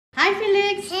Hi,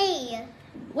 Felix. Hey,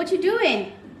 What you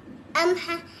doing? I'm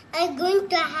going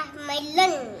to have my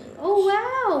lunch. Oh,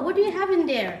 wow. What do you have in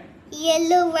there?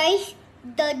 Yellow rice,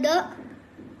 dodo,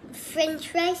 French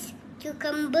fries,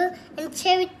 cucumber, and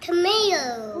cherry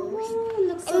tomatoes. Oh,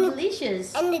 looks so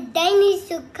delicious. And a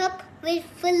dinosaur cup with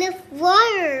full of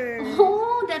water.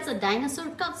 Oh, that's a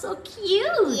dinosaur cup. So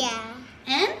cute. Yeah.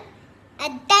 And?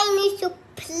 A dinosaur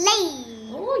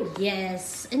plate. Oh,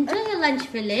 yes. Enjoy your lunch,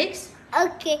 Felix.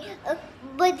 Okay,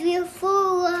 but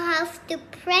before we have to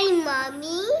pray,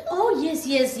 Mommy. Oh, yes.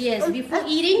 Before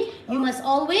eating, you must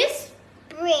always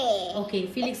Pray. Okay,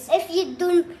 Felix. If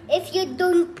you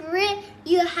don't pray,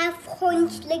 you have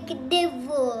horns like a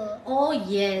devil. Oh,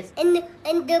 yes. And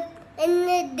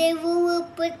the devil will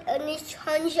put on his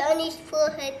horns on his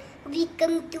forehead,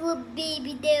 become to a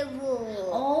baby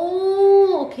devil.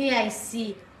 Oh, okay, I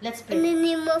see. Let's In pray. the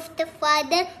name of the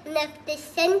Father, and of the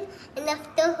Son, and of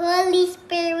the Holy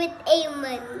Spirit.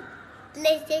 Amen.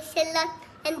 Bless us a lot,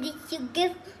 and this you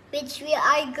give, which we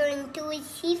are going to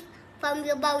receive from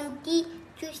your bounty,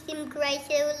 through Him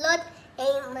Christ our Lord.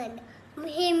 Amen.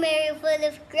 Hail Mary, full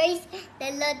of grace, the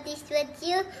Lord is with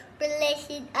you.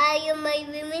 Blessed are you, my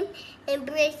women, and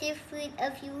blessed the fruit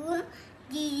of your womb,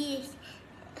 Jesus.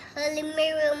 Holy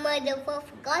Mary, Mother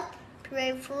of God,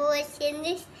 pray for us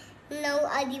sinners, now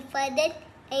and the Father.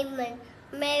 Amen.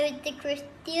 Mary the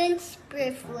Christians,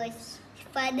 pray for us.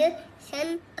 Father,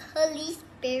 Son, Holy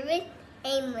Spirit.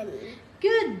 Amen.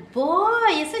 Good boy.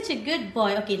 You're such a good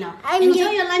boy. Okay, now I'm enjoy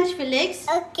just- your lunch, Felix.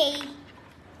 Okay.